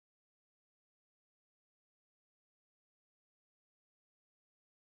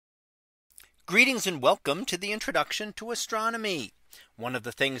Greetings and welcome to the introduction to astronomy. One of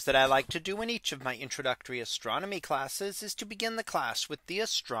the things that I like to do in each of my introductory astronomy classes is to begin the class with the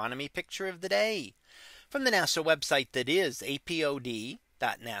astronomy picture of the day from the NASA website, that is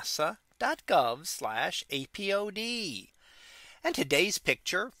apod.nasa.gov/apod. And today's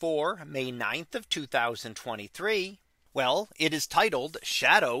picture for May 9th of 2023. Well, it is titled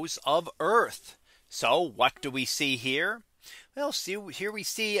Shadows of Earth. So what do we see here? Well, here we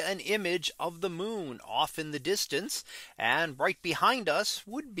see an image of the moon off in the distance, and right behind us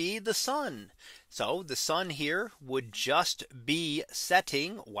would be the sun. So the sun here would just be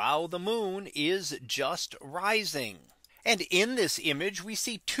setting while the moon is just rising. And in this image, we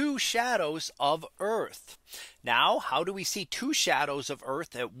see two shadows of Earth. Now, how do we see two shadows of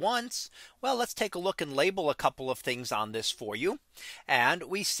Earth at once? Well, let's take a look and label a couple of things on this for you. And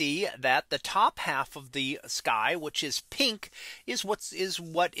we see that the top half of the sky, which is pink, is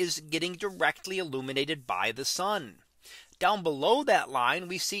what is getting directly illuminated by the sun. Down below that line,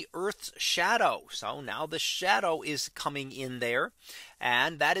 we see Earth's shadow. So now the shadow is coming in there,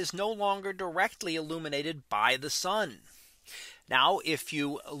 and that is no longer directly illuminated by the sun. Now, if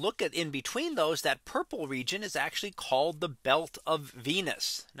you look at in between those, that purple region is actually called the belt of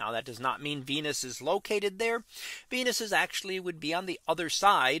Venus. Now, that does not mean Venus is located there. Venus is actually would be on the other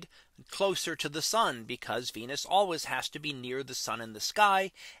side, closer to the sun, because Venus always has to be near the sun in the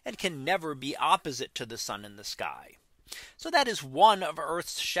sky and can never be opposite to the sun in the sky. So that is one of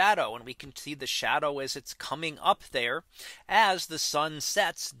Earth's shadow, and we can see the shadow as it's coming up there. As the sun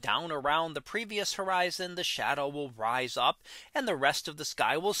sets down around the previous horizon, the shadow will rise up and the rest of the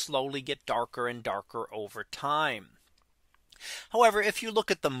sky will slowly get darker and darker over time. However, if you look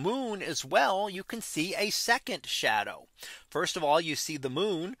at the moon as well, you can see a second shadow. First of all, you see the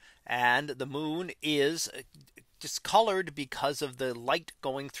moon, and the moon is discolored because of the light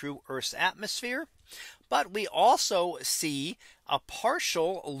going through Earth's atmosphere. But we also see a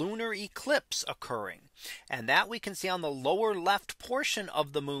partial lunar eclipse occurring, and that we can see on the lower left portion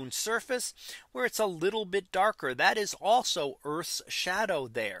of the moon's surface, where it's a little bit darker. That is also Earth's shadow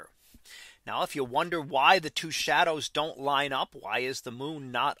there. Now, if you wonder why the two shadows don't line up, why is the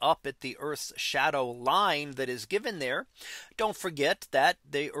moon not up at the Earth's shadow line that is given there? Don't forget that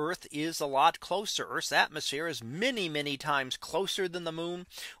the Earth is a lot closer. Earth's atmosphere is many times closer than the moon,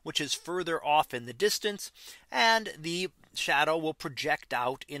 which is further off in the distance, and the shadow will project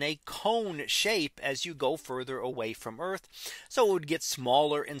out in a cone shape as you go further away from Earth. So it would get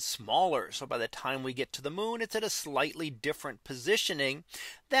smaller and smaller. So by the time we get to the moon, it's at a slightly different positioning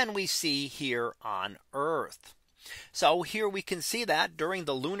than we see here on Earth. So here we can see that during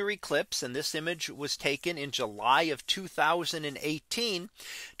the lunar eclipse, and this image was taken in July of 2018,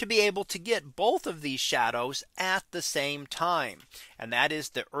 to be able to get both of these shadows at the same time. And that is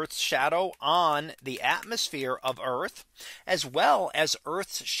the Earth's shadow on the atmosphere of Earth, as well as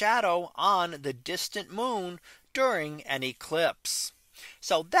Earth's shadow on the distant moon during an eclipse.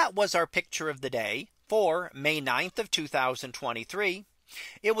 So that was our picture of the day for May 9th of 2023.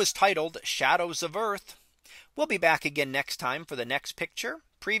 It was titled Shadows of Earth. We'll be back again next time for the next picture,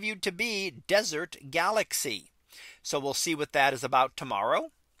 previewed to be Desert Galaxy. So we'll see what that is about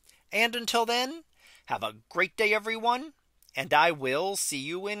tomorrow. And until then, have a great day, everyone, and I will see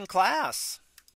you in class.